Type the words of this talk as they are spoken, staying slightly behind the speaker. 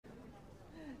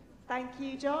Thank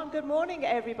you, John. Good morning,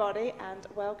 everybody, and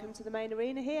welcome to the main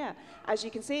arena here. As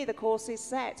you can see, the course is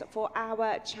set for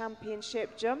our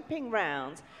championship jumping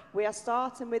round. We are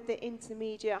starting with the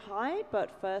intermediate height, but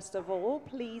first of all,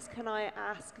 please can I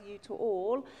ask you to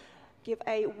all give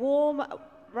a warm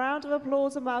round of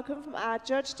applause and welcome from our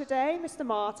judge today, Mr.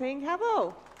 Martin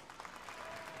Cavill.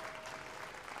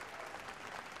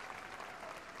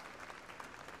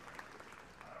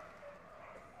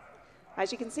 As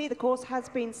you can see, the course has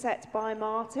been set by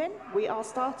Martin. We are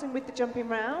starting with the jumping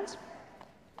round.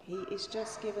 He is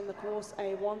just given the course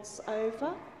a once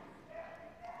over.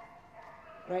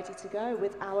 Ready to go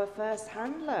with our first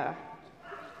handler.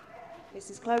 This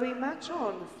is Chloe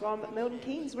Matron from Milton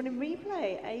Keynes running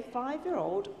replay, a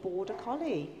 5-year-old border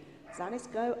collie.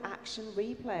 Zanis Go Action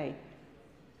Replay.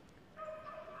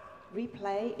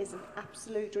 Replay is an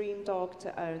absolute dream dog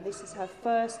to own. This is her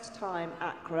first time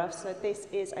at Crufts, so this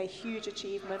is a huge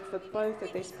achievement for both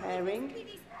of this pairing.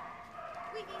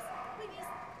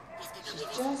 She's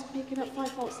just picking up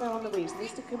 5 faults there on the weaves.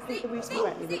 Needs to complete the weaves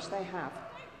correctly, which they have.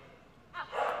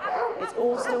 It's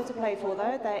all still to play for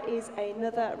though. There is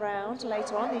another round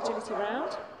later on, the agility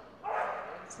round.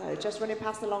 So just running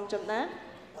past the long jump there.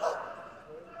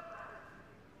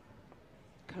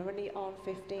 Currently on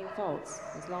 15 faults.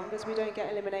 As long as we don't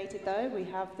get eliminated though, we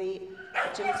have the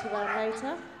agility round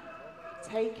later.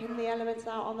 Taking the elements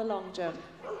out on the long jump.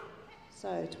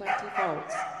 So 20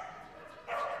 faults.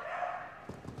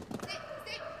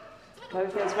 Chloe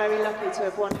feels very lucky to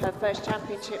have won her first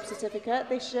championship certificate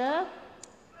this year.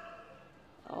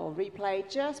 Oh, replay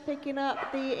just picking up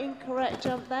the incorrect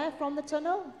jump there from the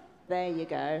tunnel. There you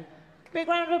go. Big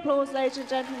round of applause, ladies and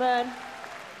gentlemen.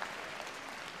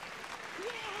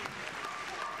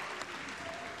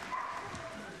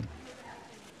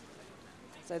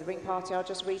 So the ring party are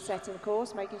just resetting the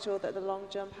course, making sure that the long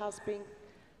jump has been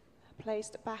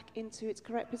placed back into its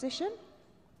correct position.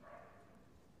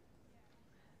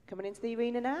 Coming into the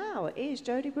arena now is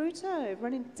Jodie Bruto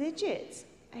running Digit,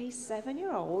 a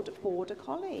 7-year-old border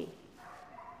collie.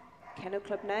 Kennel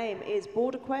Club name is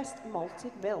Border Quest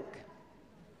Malted Milk.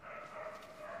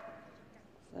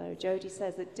 So Jodie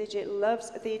says that Digit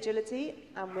loves the agility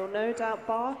and will no doubt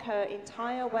bark her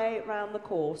entire way around the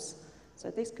course. So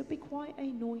this could be quite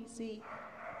a noisy.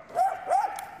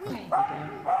 There you go.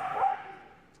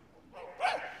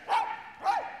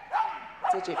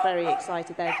 Digit very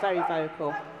excited there, very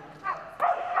vocal.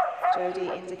 Jodie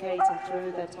indicating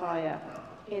through the tyre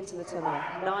into the tunnel.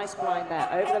 Nice blind there,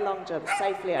 over the long jump,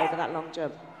 safely over that long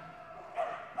jump.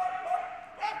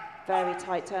 Very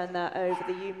tight turn there over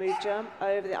the U-move jump,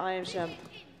 over the iron jump.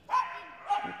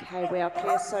 Okay, we are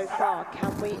clear so far.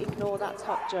 Can we ignore that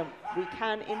top jump? We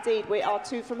can indeed. We are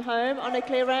 2 from home on a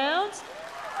clear round.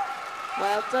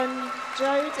 Well done,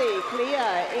 Jodie.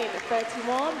 Clear in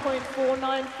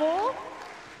 31.494.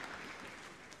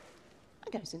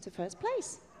 And goes into first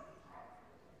place.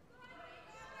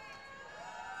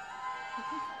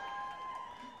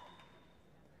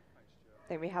 I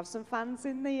think we have some fans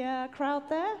in the crowd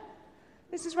there.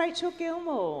 This is Rachel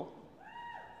Gilmore.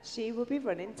 She will be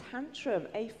running Tantrum,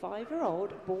 a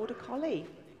 5-year-old border collie.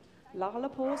 Lala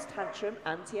Paws, Tantrum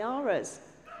and Tiaras.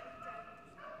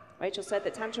 Rachel said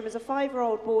that Tantrum is a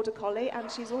 5-year-old border collie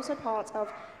and she's also part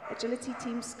of Agility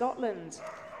Team Scotland.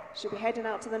 She'll be heading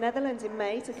out to the Netherlands in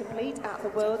May to compete at the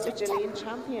World's Agilian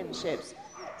Championships.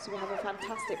 So we have a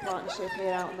fantastic partnership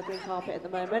here out on the green carpet at the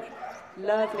moment.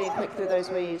 Lovely and quick through those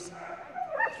weaves.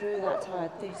 Through that tire,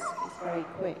 this is very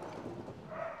quick.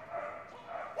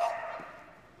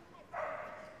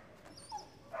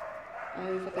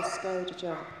 Over the Skoda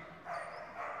jump.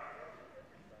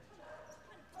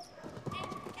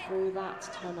 Through that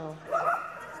tunnel.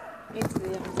 Into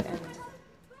the opposite end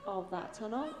of that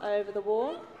tunnel. Over the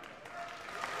wall.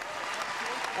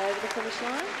 Over the finish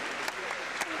line.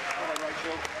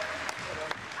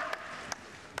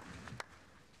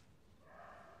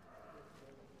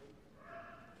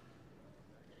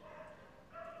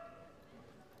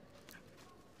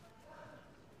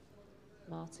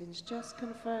 Martin's just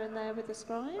confirmed there with the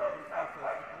scribe.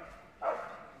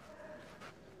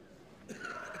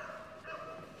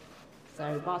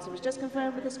 So Martin was just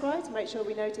confirmed with the scribe to make sure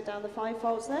we noted down the 5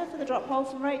 faults there for the drop hole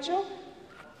from Rachel.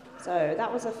 So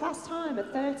that was a fast time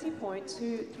at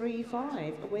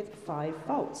 30.235 with 5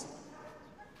 faults.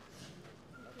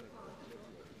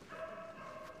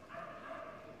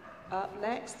 Up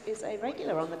next is a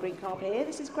regular on the green carpet here.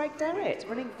 This is Greg Derritt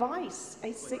running Vice,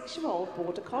 a 6-year-old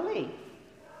border collie.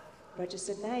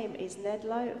 Registered name is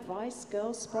Nedlo Vice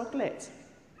Girl Sproglet.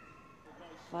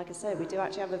 Like I said, we do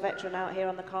actually have a veteran out here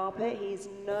on the carpet. He's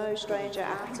no stranger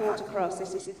at all to Crufts.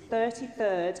 This is his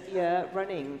 33rd year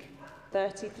running.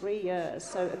 33 years,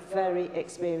 so a very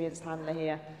experienced handler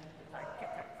here.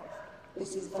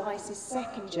 This is Vice's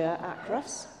second year at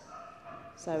Crufts.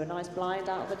 So a nice blind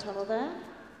out of the tunnel there.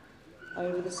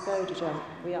 Over the Skoda jump.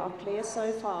 We are clear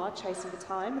so far, chasing the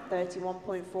time at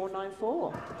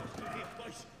 31.494.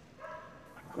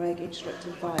 Greg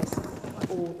instructing Vice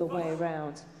all the way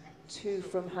around. 2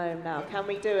 from home now. Can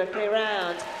we do a clear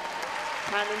round?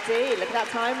 Can indeed. Look at that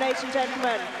time, ladies and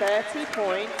gentlemen.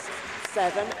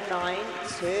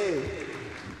 30.792.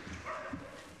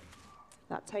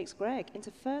 That takes Greg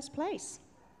into first place.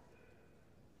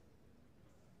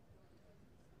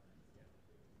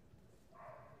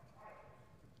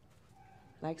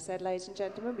 Like I said, ladies and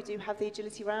gentlemen, we do have the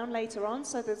agility round later on,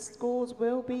 so the scores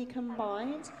will be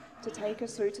combined to take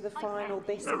us through to the final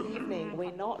this evening.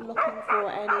 We're not looking for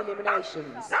any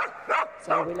eliminations.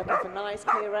 So we're looking for nice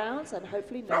clear rounds and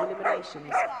hopefully no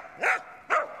eliminations.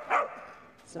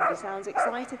 Somebody sounds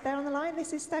excited there on the line.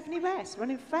 This is Stephanie West,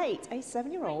 running Fate, a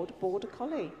 7-year-old Border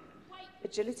Collie.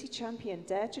 Agility champion,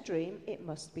 dare to dream, it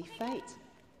must be Fate.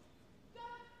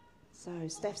 So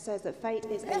Steph says that Fate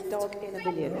is a dog in a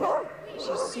million.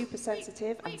 She's super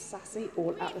sensitive and sassy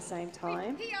all at the same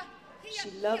time. She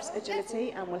loves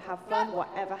agility and will have fun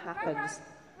whatever happens.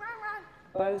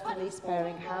 Both Elise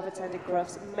pairing have attended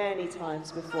Crufts many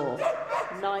times before.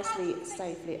 Nicely,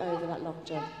 safely over that long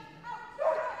jump.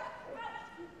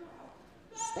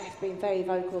 Steph being very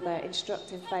vocal there,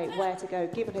 instructing Fate where to go,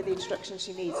 giving her the instructions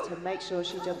she needs to make sure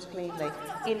she jumps cleanly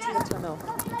into the tunnel.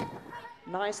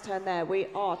 Nice turn there. We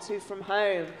are 2 from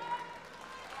home.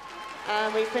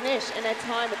 And we finish in a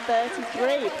time of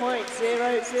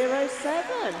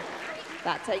 33.007.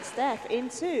 That takes Steph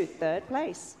into third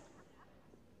place.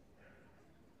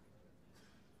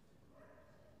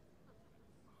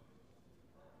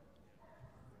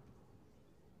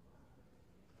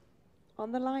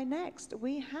 On the line next,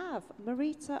 we have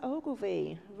Marita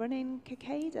Ogilvie running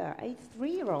Cicada, a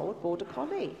 3-year-old Border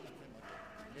Collie.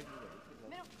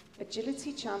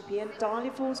 Agility champion, Darley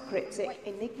Falls Cryptic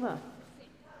Enigma.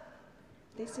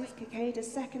 This is Cicada's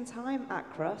second time at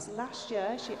Crufts. Last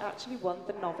year, she actually won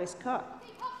the Novice Cup.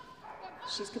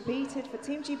 She's competed for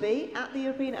Team GB at the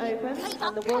European Open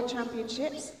and the World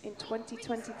Championships in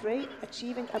 2023,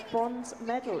 achieving a bronze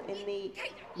medal in the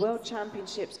World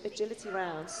Championships agility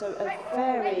round. So a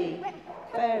very,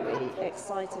 very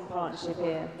exciting partnership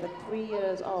here. For 3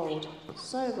 years old,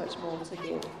 so much more to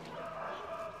give.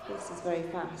 This is very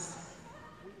fast.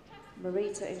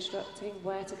 Marita instructing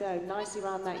where to go. Nicely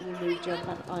around that U-move jump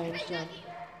and irons jump.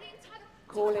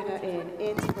 Calling her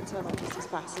into the tunnel. This is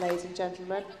fast, ladies and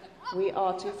gentlemen. We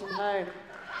are 2 from home.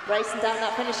 Racing down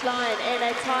that finish line in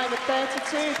a time of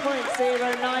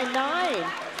 32.099.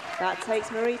 That takes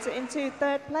Marita into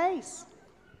third place.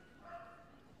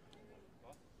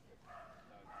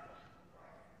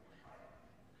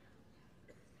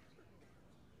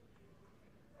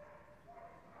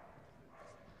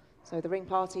 So the ring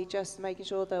party just making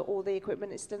sure that all the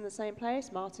equipment is still in the same place.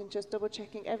 Martin just double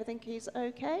checking everything is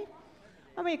okay.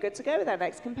 And we're good to go with our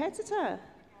next competitor.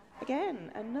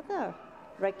 Again, another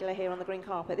regular here on the green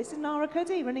carpet. This is Nara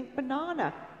Cuddy running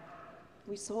Banana.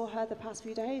 We saw her the past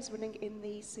few days running in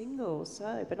the singles.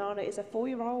 So Banana is a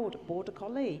 4-year-old Border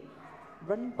Collie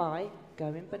run by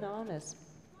Going Bananas.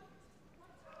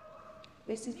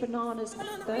 This is Banana's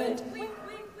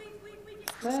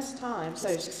first time,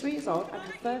 so she's 3 years old and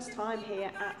her first time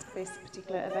here at this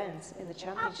particular event in the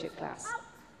championship class.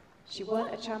 She won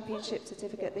a championship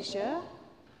certificate this year,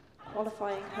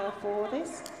 qualifying her for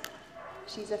this.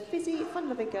 She's a fizzy,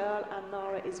 fun-loving girl and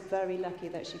Nara is very lucky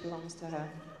that she belongs to her.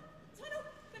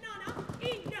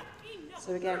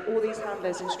 So again, all these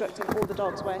handlers instructing all the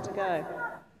dogs where to go.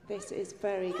 This is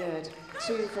very good.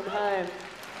 2 from home.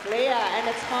 Clear and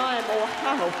a time,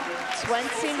 wow,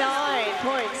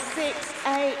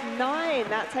 29.689.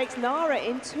 That takes Nara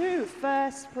into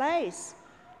first place.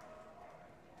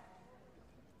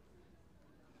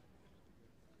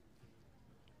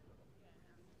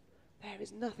 There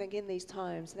is nothing in these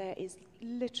times. There is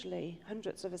literally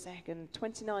hundredths of a second.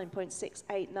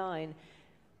 29.689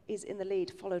 is in the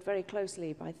lead, followed very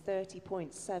closely by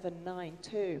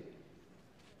 30.792.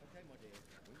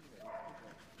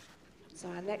 So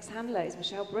our next handler is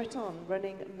Michelle Britton,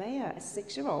 running Maya, a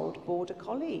 6-year-old Border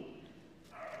Collie.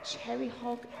 Cherry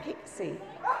Hog Pixie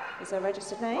is her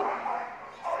registered name.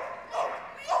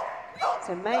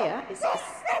 So Maya is a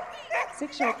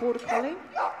 6-year-old Border Collie.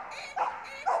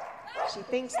 She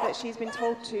thinks that she's been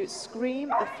told to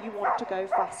scream if you want to go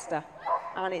faster.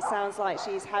 And it sounds like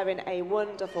she's having a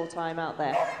wonderful time out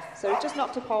there. So it's just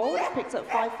knocked a pole, picked up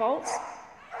 5 faults.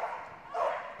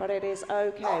 But it is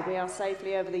okay, we are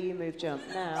safely over the U-move jump.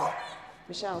 Now,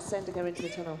 Michelle's sending her into the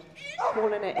tunnel,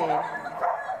 pulling it in,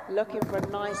 looking for a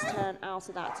nice turn out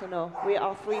of that tunnel. We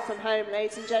are 3 from home,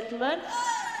 ladies and gentlemen.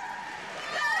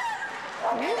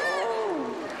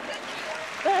 Ooh.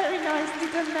 Very nicely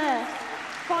done there.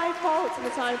 5 faults at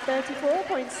the time,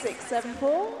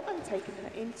 34.674, and taking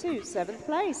her into 7th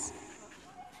place.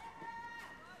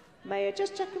 Maya,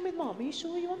 just checking with Mom. Are you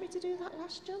sure you want me to do that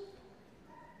last jump?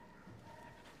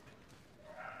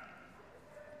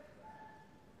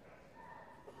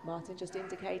 Martin just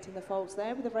indicating the faults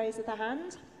there with a raise of the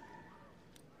hand.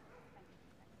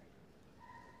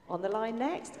 On the line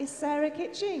next is Sarah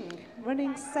Kitching,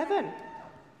 running 7,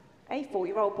 a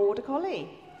 4-year-old Border Collie.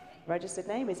 Registered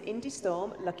name is Indy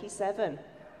Storm Lucky 7.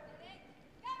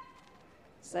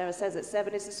 Sarah says that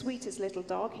 7 is the sweetest little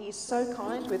dog. He is so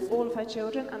kind with all of her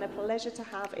children and a pleasure to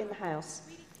have in the house.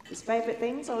 His favourite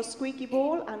things are a squeaky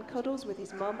ball and cuddles with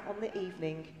his mum on the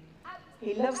evening.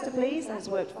 He loves to please and has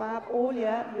worked fab all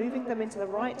year, moving them into the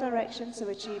right direction to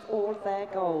achieve all their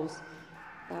goals.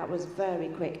 That was very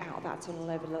quick out of that tunnel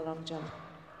over the long jump.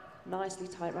 Nicely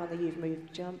tight round the you've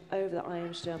moved jump, over the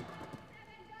irons jump.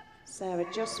 Sarah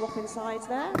just swapping sides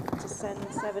there to send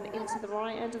 7 into the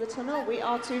right end of the tunnel. We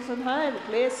are 2 from home,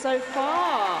 clear so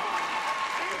far.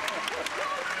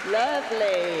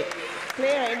 Lovely.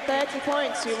 Clear in 30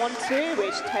 points, 2-1-2,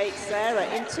 which takes Sarah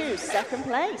into 2nd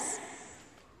place.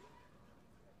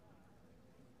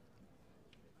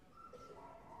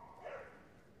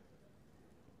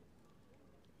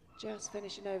 Just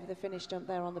finishing over the finish jump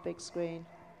there on the big screen.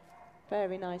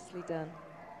 Very nicely done.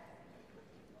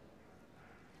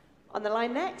 On the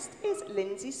line next is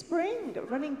Lindsay Spring,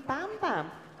 running Bam Bam,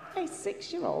 a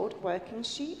 6-year-old working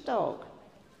sheepdog.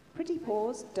 Pretty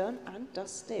paws done and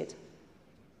dusted.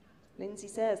 Lindsay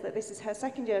says that this is her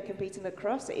 2nd year competing at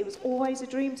Crufts. It was always a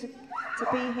dream to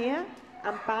be here,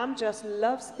 and Bam just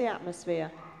loves the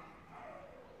atmosphere.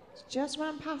 Just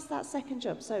ran past that 2nd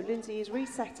jump, so Lindsay is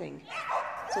resetting.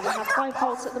 So we have 5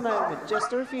 faults at the moment,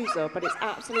 just a refusal, but it's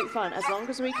absolutely fine. As long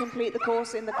as we complete the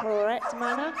course in the correct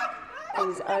manner, it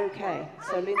is okay.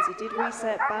 So Lindsay did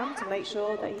reset Bam to make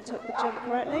sure that he took the jump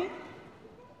correctly.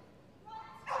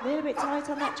 A little bit tight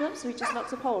on that jump, so he just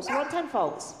knocked a pole. So we're on 10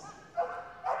 faults.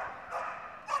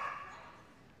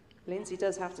 Lindsay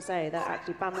does have to say that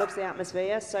actually Bam loves the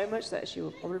atmosphere so much that she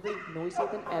will probably be noisier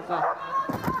than ever.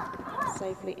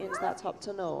 Safely into that top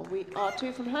tunnel. We are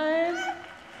 2 from home.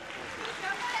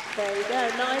 There we go,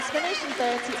 nice finish in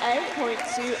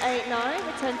 38.289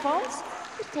 with 10 faults,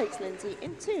 which takes Lindsay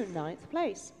into 9th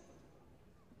place.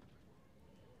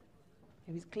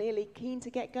 He was clearly keen to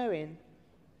get going.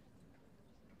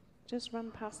 Just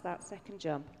run past that 2nd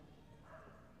jump.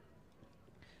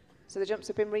 So the jumps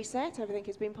have been reset, everything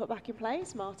has been put back in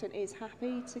place. Martin is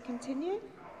happy to continue.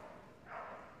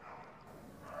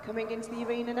 Coming into the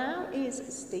arena now is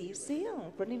Steve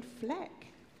Seal, running Fleck,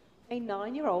 a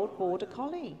 9-year-old Border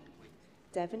Collie,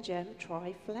 Devon Gem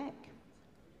Tri-Fleck.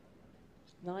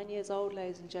 9 years old,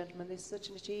 ladies and gentlemen, this is such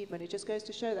an achievement. It just goes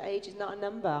to show that age is not a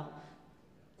number.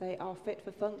 They are fit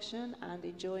for function and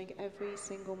enjoying every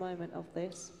single moment of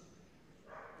this.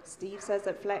 Steve says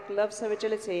that Fleck loves her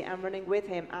agility and running with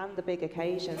him and the big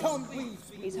occasions.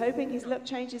 He's hoping his luck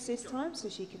changes this time so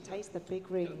she can taste the big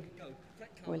ring.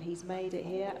 Well, he's made it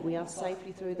here. We are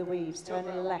safely through the weaves,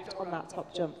 turning left on that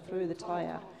top jump through the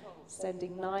tyre,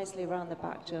 sending nicely around the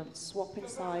back jump, swapping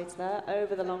sides there,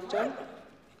 over the long jump,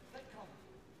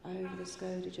 over the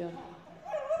Skoda jump,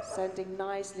 sending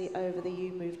nicely over the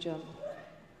U-move jump,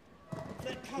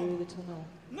 through the tunnel.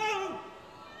 No!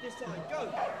 This side,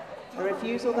 go! A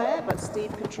refusal there, but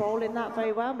Steve controlling that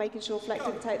very well, making sure Fleck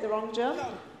didn't take the wrong jump.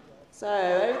 So,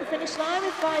 over the finish line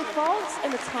with 5 faults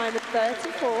and a time of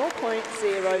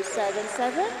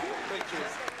 34.077.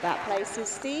 That places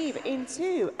Steve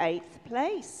into 8th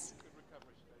place.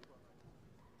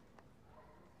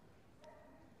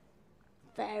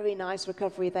 Very nice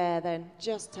recovery there then.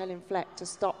 Just telling Fleck to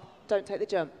stop, don't take the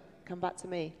jump, come back to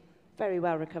me. Very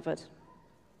well recovered.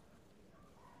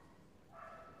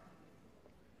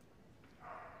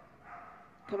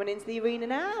 Coming into the arena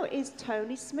now is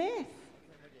Tony Smith.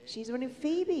 She's running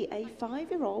Phoebe, a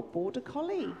 5-year-old Border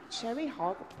Collie, Cherry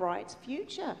Hog Bright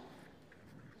Future.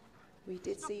 We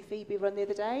did see Phoebe run the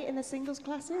other day in the singles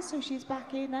classes, so she's back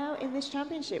here now in this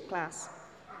championship class.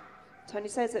 Tony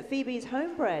says that Phoebe is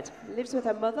homebred, lives with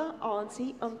her mother,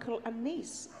 auntie, uncle and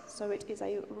niece, so it is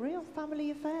a real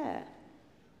family affair.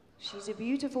 She's a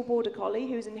beautiful Border Collie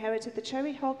who's inherited the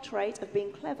Cherry Hog trait of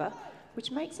being clever,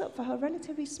 which makes up for her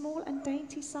relatively small and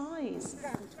dainty size.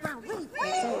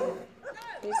 So,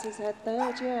 this is her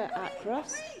 3rd year at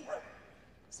Crufts.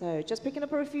 So just picking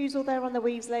up a refusal there on the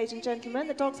weaves, ladies and gentlemen.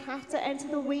 The dogs have to enter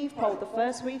the weave pole, the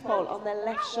first weave pole on their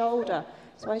left shoulder.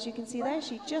 So as you can see there,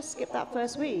 she just skipped that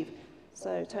first weave.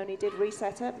 So Tony did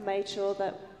reset her, made sure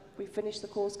that we finished the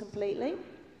course completely.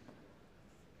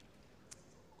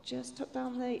 Just took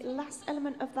down the last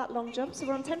element of that long jump. So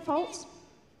we're on 10 faults.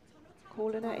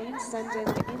 Calling her in, sending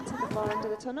into the far end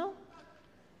of the tunnel.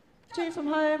 2 from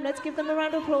home. Let's give them a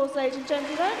round of applause, ladies and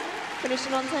gentlemen.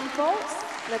 Finishing on 10 faults.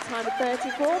 Their time of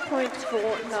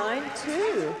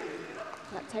 34.492.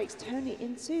 That takes Tony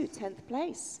into 10th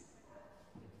place.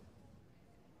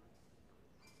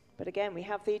 But again, we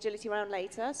have the agility round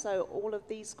later, so all of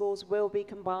these scores will be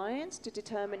combined to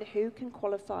determine who can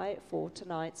qualify for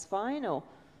tonight's final.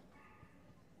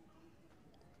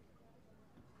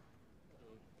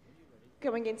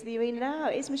 Going into the arena now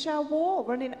is Michelle Wall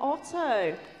running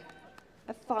Otto,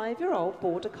 a 5-year-old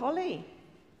border collie.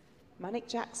 Manic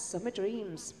Jack's Summer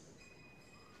Dreams.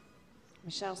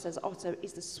 Michelle says Otto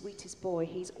is the sweetest boy.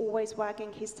 He's always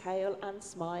wagging his tail and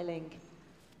smiling.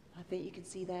 I think you can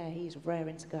see there, he's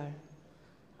raring to go.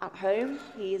 At home,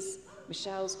 he is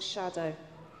Michelle's shadow.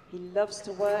 He loves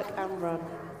to work and run.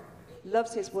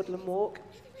 Loves his woodland walk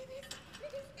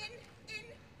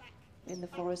in the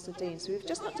Forest of Dean. So we've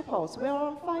just knocked a pole, so we are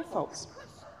on 5 faults.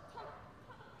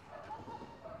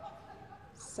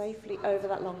 Safely over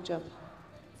that long jump.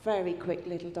 Very quick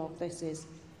little dog this is.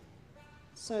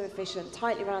 So efficient,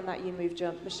 tightly around that U-move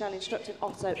jump. Michelle instructing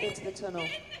Otto into the tunnel,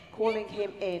 calling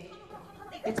him in.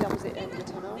 Into the opposite end of the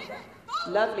tunnel.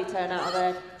 Lovely turn out of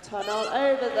the tunnel,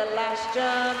 over the last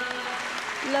jump.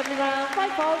 Lovely round,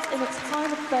 5 faults in a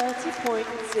time of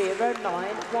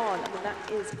 30.091. I mean,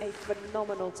 that is a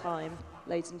phenomenal time,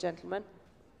 ladies and gentlemen.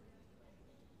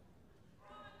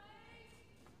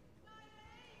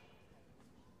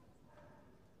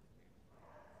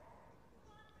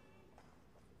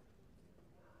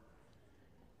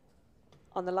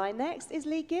 On the line next is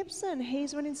Lee Gibson.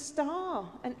 He's running Star,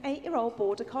 an 8-year-old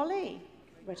border collie.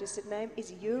 Registered name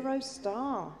is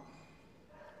Eurostar.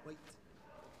 Wait.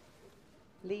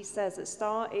 Lee says that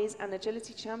Star is an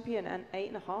agility champion and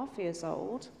 8.5 years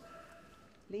old.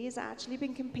 Lee has actually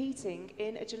been competing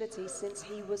in agility since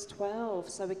he was 12.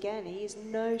 So again, he is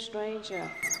no stranger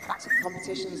to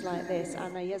competitions like this.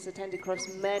 And he has attended Crufts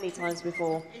many times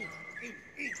before.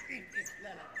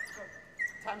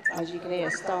 As you can hear,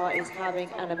 Star is having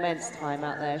an immense time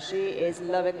out there. She is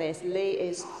loving this. Lee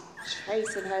is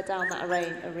chasing her down that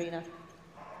arena.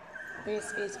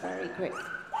 This is very quick.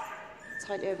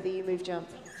 Tightly over the U-move jump.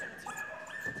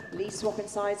 Lee swapping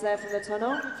sides there from the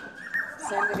tunnel.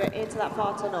 Sending her into that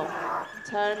far tunnel.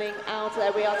 Turning out,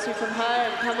 there we are, 2 from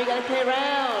home. Can we get a clear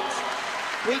round?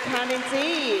 We can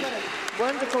indeed.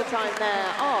 Wonderful time there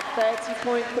of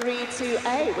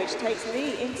 30.328, which takes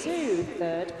Lee into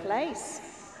 3rd place.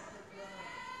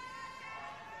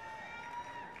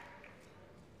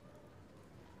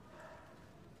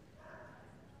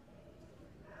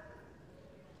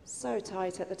 So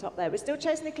tight at the top there. We're still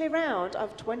chasing a clear round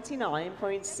of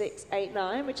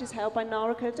 29.689, which is held by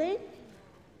Nara Cuddy.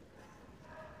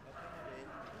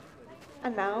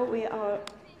 And now we are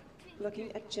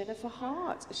looking at Jennifer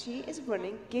Hart. She is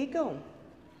running Giggle,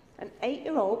 an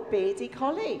 8-year-old beardy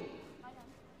collie.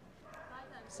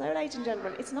 So, ladies and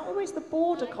gentlemen, it's not always the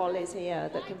border collies here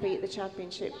that compete at the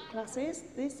championship classes.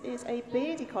 This is a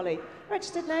beardy collie.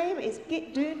 Registered name is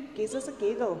Gitdoon Gives Us a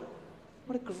Giggle.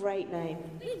 What a great name.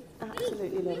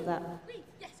 Absolutely love that.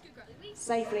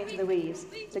 Safely into the weaves.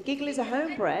 So Giggle is a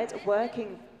homebred,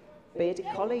 working bearded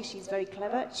collie. She's very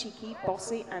clever, cheeky,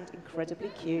 bossy, and incredibly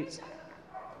cute.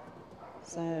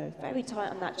 So very tight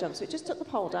on that jump. So it just took the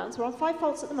pole down. So we're on 5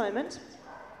 faults at the moment.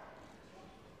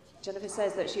 Jennifer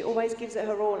says that she always gives it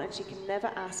her all and she can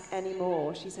never ask any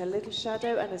more. She's her little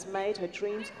shadow and has made her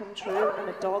dreams come true and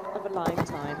a dog of a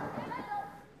lifetime.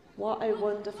 What a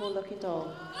wonderful looking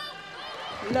dog.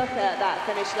 Look at that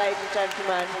finish, ladies and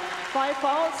gentlemen. 5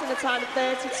 faults in a time of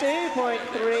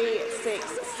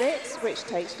 32.366, which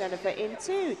takes Jennifer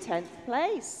into 10th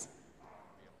place.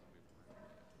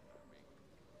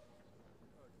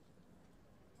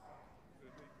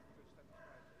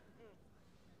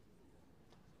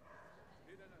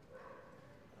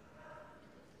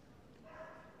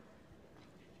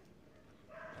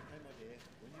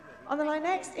 On the line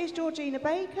next is Georgina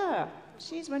Baker.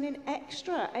 She's running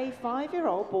Extra, a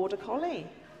 5-year-old border collie.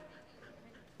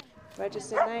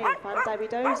 Registered name, Fan Dabby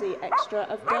Dozy, Extra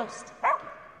of Dust.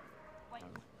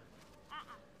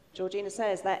 Georgina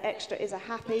says that Extra is a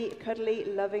happy, cuddly,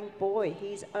 loving boy.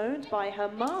 He's owned by her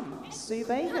mum, Sue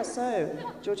Baker. So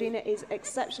Georgina is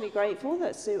exceptionally grateful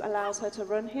that Sue allows her to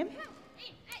run him.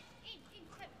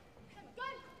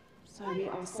 So we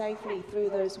are safely through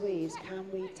those weaves. Can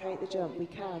we take the jump? We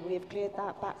can. We have cleared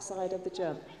that backside of the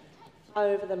jump.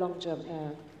 Over the long jump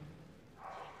now.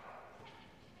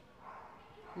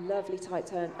 Lovely tight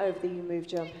turn over the U-move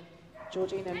jump.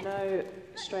 Georgina, no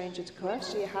stranger to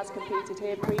Crufts. She has competed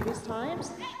here previous times.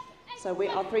 So we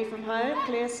are 3 from home,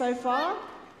 clear so far.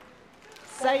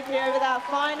 Safely over that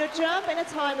final jump in a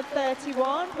time of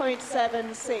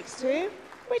 31.762,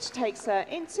 which takes her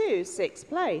into 6th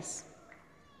place.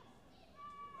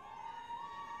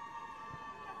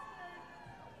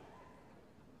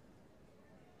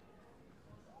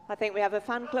 I think we have a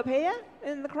fan club here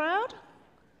in the crowd.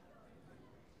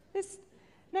 This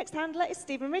next handler is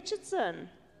Stephen Richardson.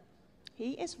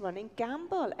 He is running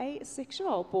Gamble, a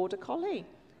 6-year-old border collie.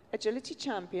 Agility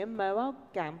champion, Moa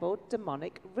Gamble,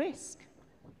 Demonic Risk.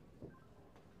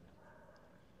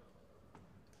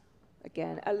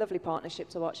 Again, a lovely partnership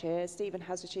to watch here. Stephen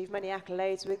has achieved many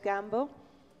accolades with Gamble.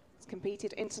 He's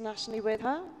competed internationally with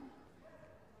her.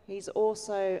 He's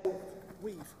also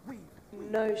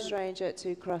no stranger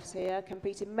to Crufts here,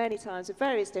 competed many times with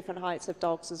various different heights of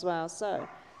dogs as well. So,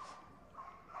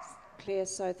 clear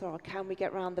so far. Can we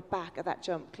get round the back of that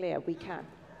jump clear? We can.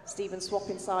 Stephen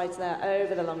swapping sides there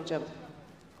over the long jump.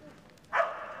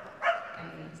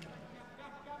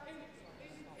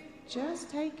 Just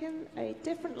taken a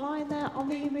different line there on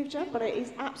the U-move jump, but it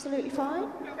is absolutely fine.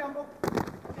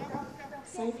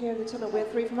 Safely over the tunnel. We're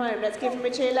 3 from home. Let's give him a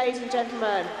cheer, ladies and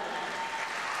gentlemen.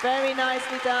 Very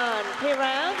nicely done. Clear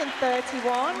round and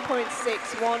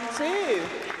 31.612.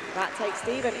 That takes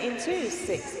Stephen into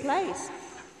 6th place.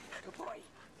 Good boy.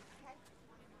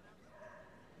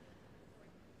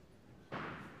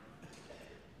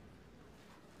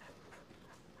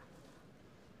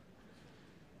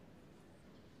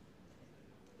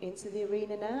 Into the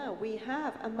arena now, we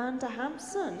have Amanda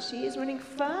Hampson. She is running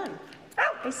Fun,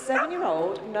 a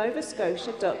 7-year-old Nova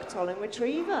Scotia Duck Tolling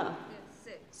Retriever.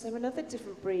 So another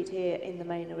different breed here in the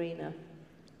main arena.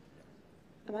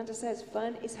 Amanda says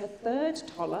Fun is her 3rd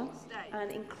toller, an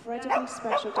incredibly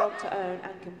special dog to own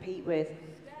and compete with.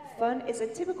 Fun is a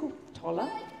typical toller,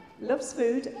 loves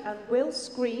food and will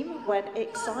scream when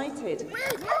excited.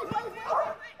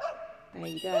 There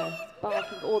you go,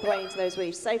 barking all the way into those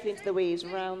weaves, safely into the weaves,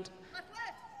 around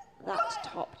that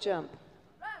top jump.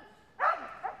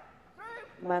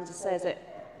 Amanda says it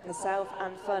herself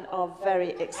and Fun are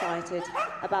very excited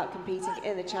about competing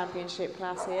in the championship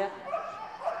class here.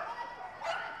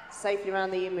 Safely around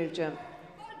the U-move jump,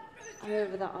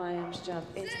 over the irons jump,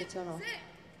 into the tunnel.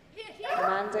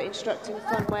 Amanda instructing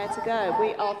Fun where to go.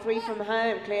 We are 3 from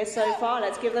home, clear so far.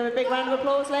 Let's give them a big round of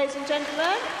applause, ladies and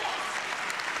gentlemen.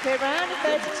 Clear round,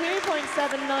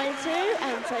 32.792,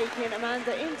 and taking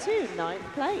Amanda into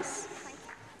 9th place.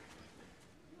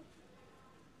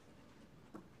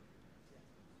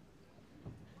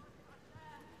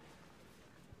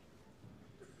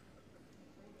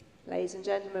 Ladies and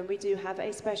gentlemen, we do have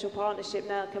a special partnership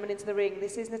now coming into the ring.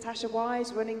 This is Natasha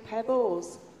Wise running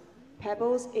Pebbles.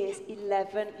 Pebbles is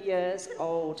 11 years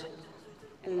old.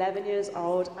 11 years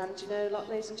old, and do you know what,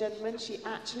 ladies and gentlemen, she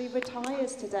actually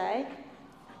retires today.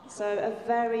 So a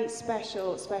very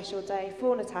special, special day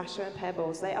for Natasha and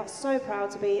Pebbles. They are so proud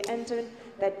to be entering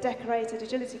their decorated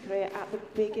agility career at the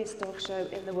biggest dog show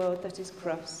in the world, that is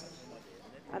Crufts.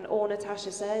 And all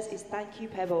Natasha says is, thank you,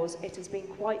 Pebbles. It has been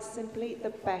quite simply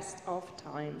the best of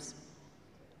times.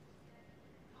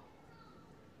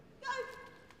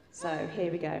 So here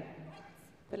we go.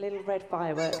 The little red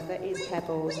firework that is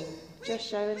Pebbles. Just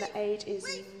showing that age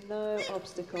is no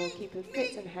obstacle. Keeping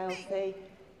fit and healthy.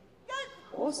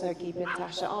 Also keeping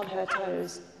Tasha on her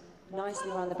toes. Nicely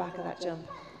around the back of that jump.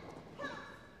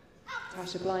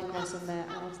 Tasha blind crossing there,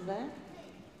 out of there.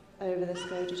 Over the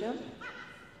Skoda jump.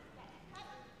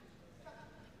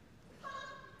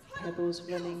 Pebbles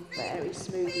running very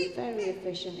smoothly, very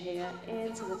efficient here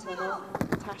into the tunnel.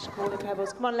 Tash calling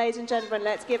Pebbles. Come on, ladies and gentlemen,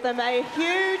 let's give them a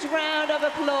huge round of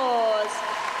applause.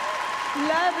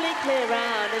 Lovely clear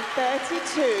round in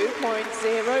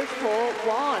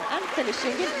 32.041 and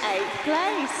finishing in 8th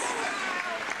place.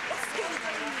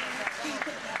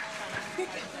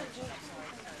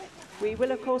 We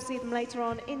will, of course, see them later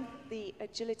on in the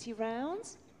agility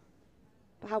rounds.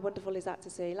 But how wonderful is that to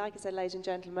see? Like I said, ladies and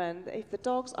gentlemen, if the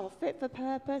dogs are fit for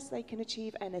purpose, they can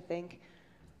achieve anything.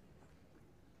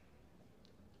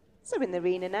 So in the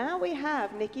arena now, we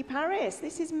have Nikki Paris.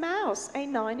 This is Mouse, a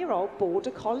 9-year-old border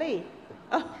collie.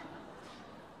 Oh.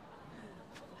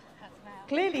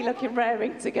 Clearly looking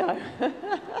raring to go.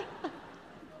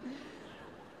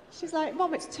 She's like,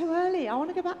 Mom, it's too early. I want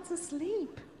to go back to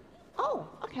sleep. Oh,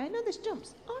 okay, no, there's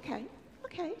jumps. Okay,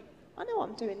 okay. I know what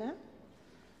I'm doing now.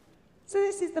 So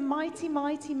this is the Mighty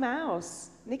Mighty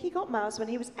Mouse. Nicky got Mouse when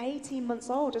he was 18 months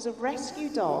old as a rescue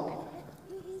dog.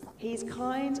 He's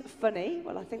kind, funny,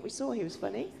 well I think we saw he was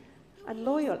funny, and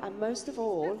loyal, and most of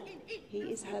all, he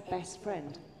is her best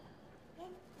friend.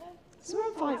 So we're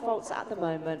on 5 volts at the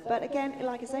moment, but again,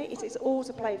 like I say, it is all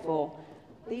to play for.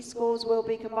 These scores will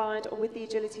be combined with the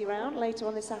agility round later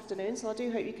on this afternoon, so I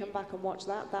do hope you come back and watch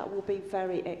that. That will be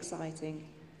very exciting.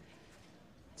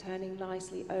 Turning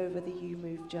nicely over the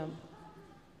U-move jump.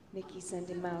 Nicky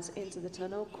sending Mouse into the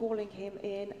tunnel, calling him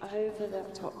in over the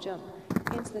top jump,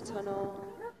 into the tunnel.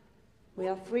 We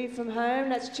are 3 from home.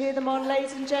 Let's cheer them on,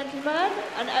 ladies and gentlemen.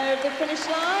 And over the finish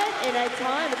line in a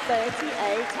time of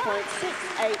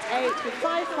 38.688 with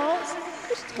 5 faults,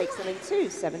 which takes them into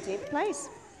 17th place.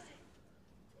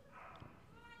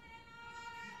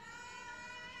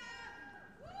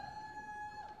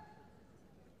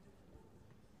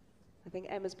 I think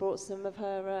Emma's brought some of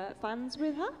her fans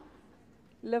with her.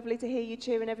 Lovely to hear you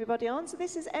cheering everybody on. So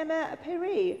this is Emma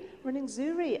Piri running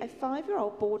Zuri, a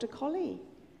 5-year-old border collie.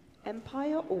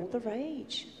 Empire all the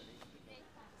rage.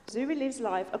 Zuri lives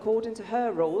life according to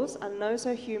her rules and knows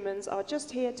her humans are just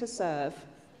here to serve.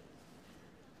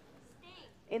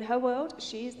 In her world,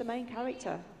 she is the main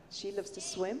character. She loves to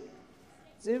swim.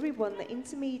 Zuri won the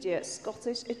Intermediate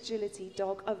Scottish Agility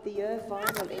Dog of the Year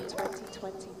final in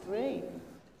 2023.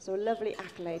 So a lovely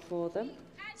accolade for them.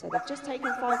 So they've just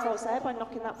taken 5 volts there by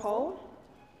knocking that pole.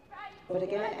 But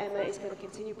again, Emma is going to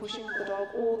continue pushing the dog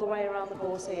all the way around the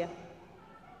course here.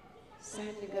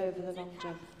 Sending over the long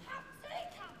jump.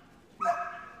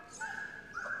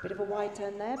 Bit of a wide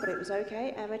turn there, but it was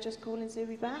okay. Emma just calling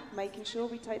Zuri back, making sure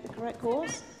we take the correct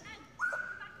course.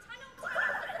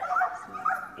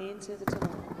 So, into the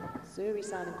tunnel. Zuri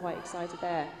sounding quite excited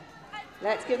there.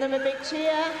 Let's give them a big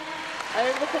cheer.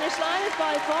 Over the finish line is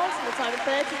 5 volts and the time of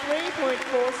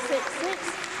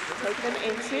 33.466, taking them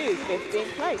into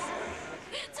 15th place.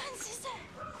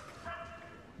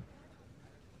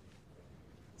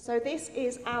 So this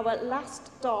is our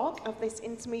last dog of this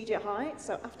intermediate height.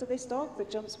 So after this dog, the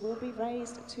jumps will be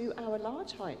raised to our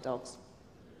large height dogs.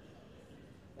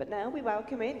 But now we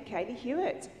welcome in Kaylee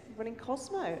Hewitt, running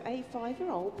Cosmo, a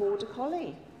 5-year-old border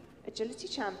collie. Agility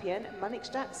champion,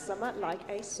 managed that summer like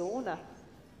a sauna.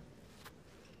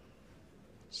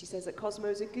 She says that Cosmo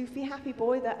is a goofy, happy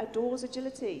boy that adores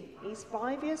agility. He's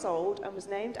 5 years old and was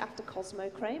named after Cosmo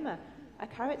Kramer, a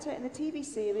character in the TV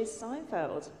series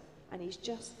Seinfeld. And he's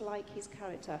just like his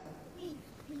character.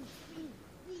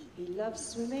 He loves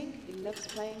swimming, he loves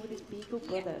playing with his beagle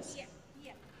brothers.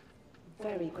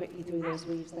 Very quickly through those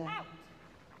weaves there.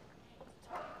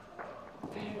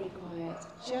 Very quiet.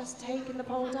 Just taking the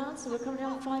pole down, so we're coming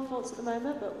on 5 volts at the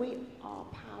moment, but we are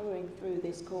powering through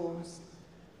this course.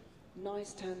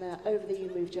 Nice turn there, over the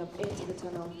U-move jump, into the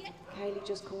tunnel. Kaylee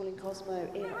just calling Cosmo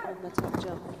in on the top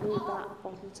jump, through that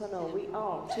bottom tunnel. We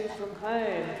are 2 from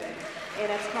home in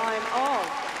a time of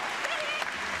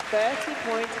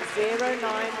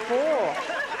 30.094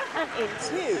 and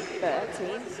into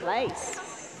 13th place.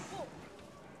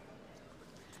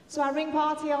 So our ring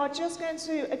party are just going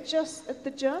to adjust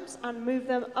the jumps and move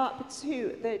them up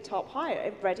to the top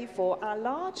height, ready for our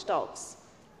large dogs.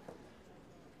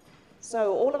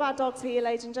 So all of our dogs here,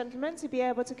 ladies and gentlemen, to be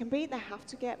able to compete, they have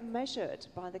to get measured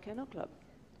by the Kennel Club.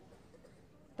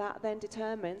 That then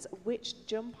determines which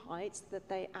jump heights that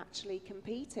they actually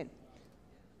compete in.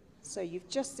 So you've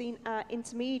just seen our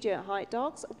intermediate height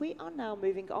dogs. We are now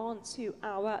moving on to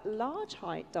our large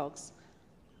height dogs.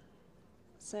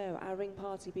 So our ring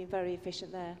party being very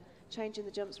efficient there, changing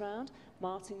the jumps around.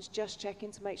 Martin's just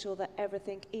checking to make sure that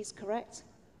everything is correct.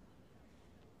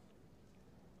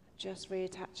 Just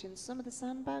reattaching some of the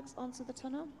sandbags onto the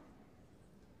tunnel.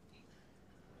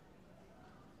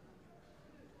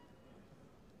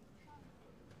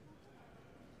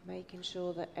 Making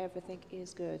sure that everything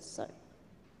is good. So,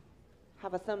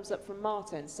 have a thumbs up from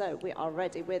Martin. So, we are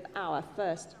ready with our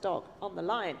first dog on the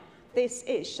line. This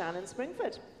is Shannon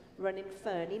Springford, running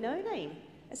Fernie No Name,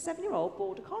 a 7-year-old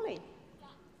border collie.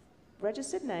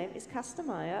 Registered name is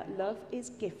Castamaya. Love is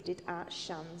gifted at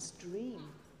Shan's Dream.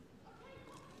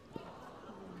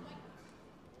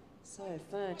 So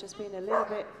Fern just being a little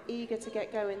bit eager to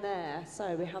get going there.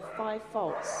 So we have 5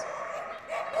 faults.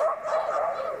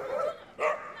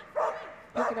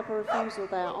 Picking up a refusal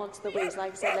there onto the weaves.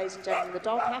 Like I said, ladies and gentlemen, the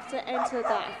dog have to enter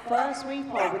that first weave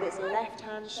hole with its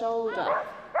left-hand shoulder.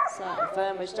 So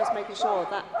Fern was just making sure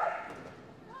that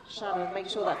Shannon was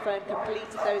making sure that Fern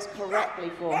completed those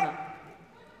correctly for her.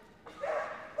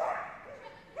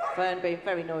 Fern being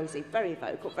very noisy, very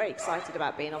vocal, very excited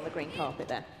about being on the green carpet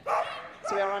there.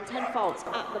 So we are on 10 faults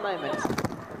at the moment.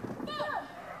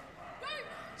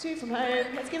 2 from home.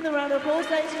 Let's give them a round of applause,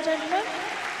 ladies and gentlemen.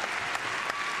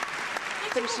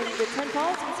 Finishing with 10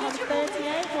 faults at a time of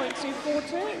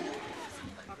 38.242.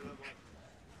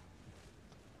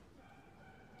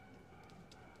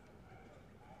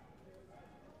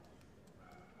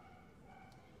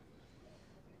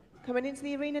 Coming into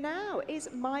the arena now is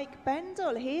Mike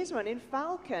Bendel. He's running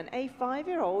Falcon, a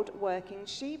 5-year-old working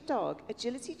sheepdog,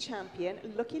 agility champion,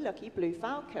 Lucky Lucky Blue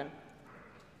Falcon.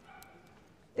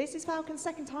 This is Falcon's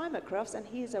second time at Crufts, and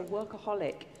he is a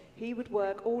workaholic. He would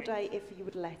work all day if you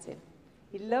would let him.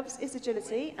 He loves his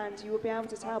agility, and you will be able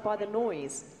to tell by the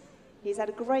noise. He's had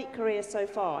a great career so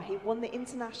far. He won the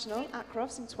International at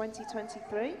Crufts in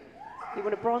 2023. He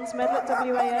won a bronze medal at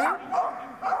WAO,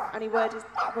 and he won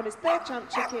his third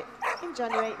championship in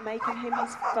January, making him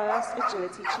his first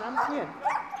agility champion.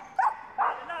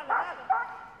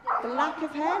 The lack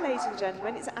of hair, ladies and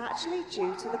gentlemen, is actually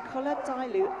due to the colour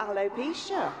dilute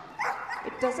alopecia.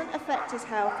 It doesn't affect his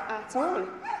health at all.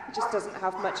 He just doesn't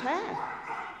have much hair.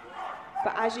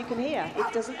 But as you can hear,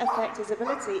 it doesn't affect his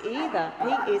ability either.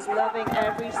 He is loving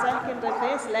every second of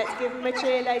this. Let's give him a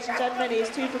cheer, ladies and gentlemen. He is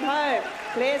 2 from home.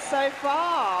 Clear so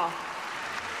far.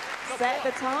 Set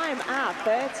the time at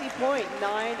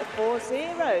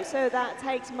 30.940. So that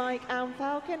takes Mike and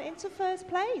Falcon into first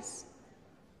place.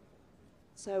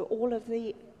 So all of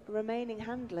the remaining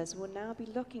handlers will now be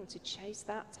looking to chase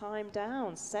that time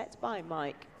down, set by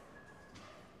Mike.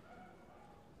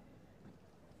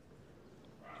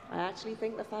 I actually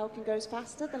think the Falcon goes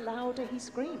faster the louder he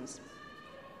screams.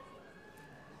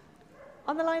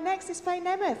 On the line next is Faye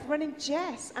Nemeth, running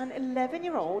Jess, an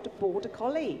 11-year-old Border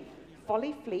Collie,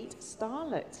 Folly Fleet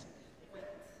Starlet.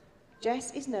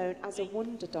 Jess is known as a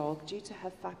wonder dog due to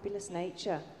her fabulous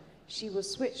nature. She was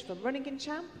switched from running in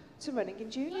Champ to running in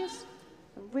Juniors,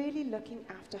 and really looking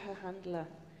after her handler.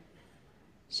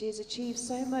 She has achieved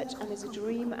so much and is a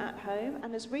dream at home,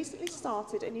 and has recently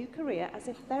started a new career as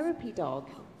a therapy dog.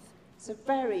 So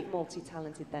very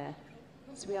multi-talented there.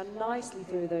 So we are nicely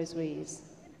through those weaves.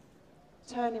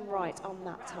 Turning right on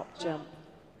that top jump.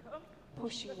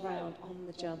 Pushing round on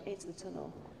the jump into the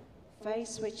tunnel. Faye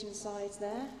switching sides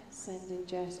there, sending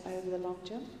Jess over the long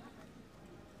jump.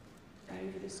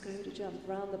 Over the Skoda jump,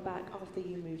 round the back of the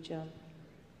U-move jump.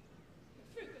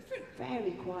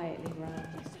 Very quietly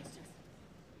round.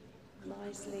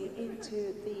 Nicely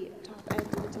into the top end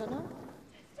of the tunnel.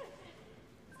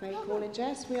 Faye calling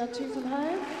Jess, we are 2 from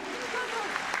home.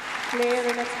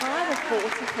 Clearing a time of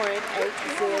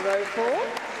 40.804.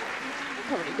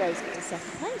 Currently goes into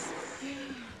second place.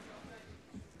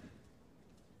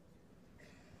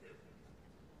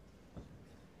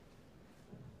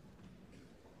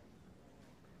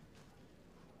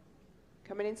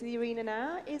 Coming into the arena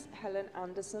now is Helen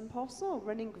Anderson-Postle,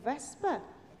 running Vesper,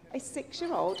 a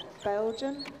 6-year-old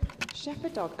Belgian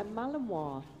Shepherd dog, a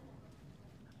Malinois.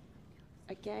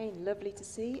 Again, lovely to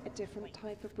see a different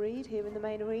type of breed here in the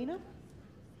main arena.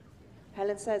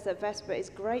 Helen says that Vesper is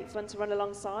great fun to run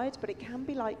alongside, but it can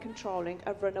be like controlling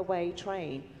a runaway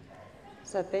train.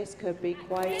 So this could be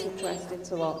quite interesting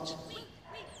to watch.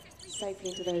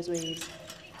 Safely into those weaves.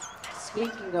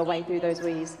 Squeaking her way through those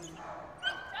weaves.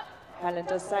 Helen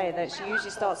does say that she usually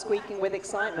starts squeaking with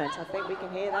excitement. I think we can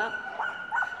hear that.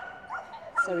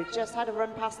 So we've just had a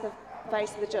run past the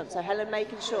face of the jump. So Helen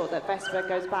making sure that Vesper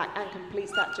goes back and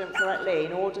completes that jump correctly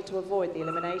in order to avoid the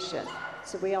elimination.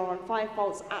 So we are on 5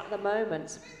 faults at the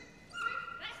moment.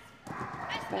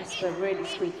 Vesper really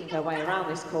squeaking her way around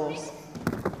this course.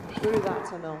 Through that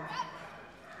tunnel.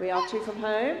 We are 2 from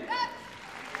home.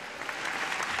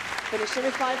 Finishing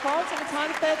with 5 faults at a time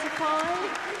of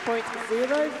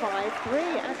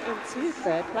 35.053 and into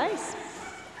third place.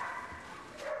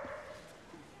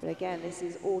 But again, this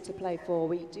is all to play for.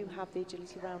 We do have the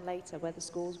agility round later where the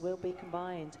scores will be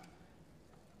combined.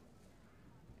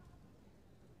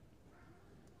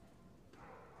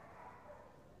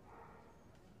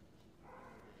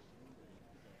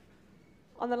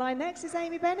 On the line next is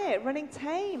Amy Bennett, running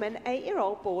Tame, an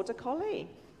 8-year-old Border Collie.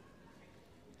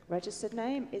 Registered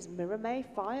name is Mirror May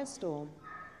Firestorm.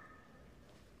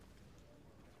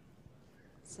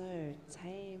 So,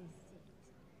 Tame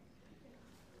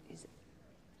is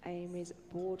Amy's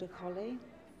Border Collie.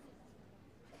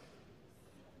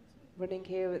 Running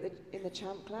here in the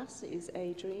champ class is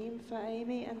a dream for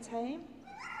Amy and Tame.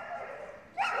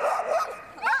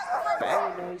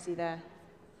 Very noisy there.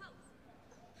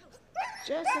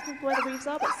 Just looking for where the weaves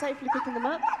are, but safely picking them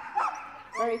up.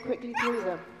 Very quickly through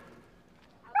them.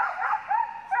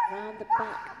 Round the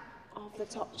back of the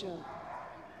top jump.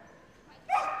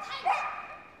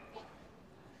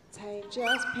 Tame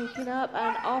just picking up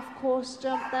an off-course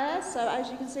jump there. So as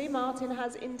you can see, Martin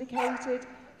has indicated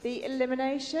the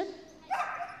elimination.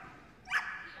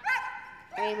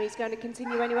 Amy's going to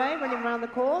continue anyway, running around the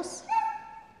course.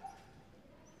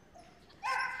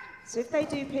 So if they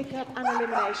do pick up an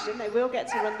elimination, they will get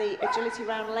to run the agility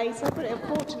round later, but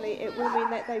unfortunately it will mean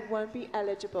that they won't be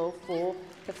eligible for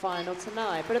the final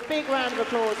tonight. But a big round of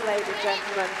applause, ladies and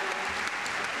gentlemen.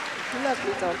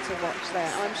 Lovely dog to watch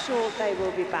there. I'm sure they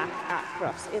will be back at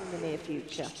Crufts in the near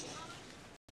future.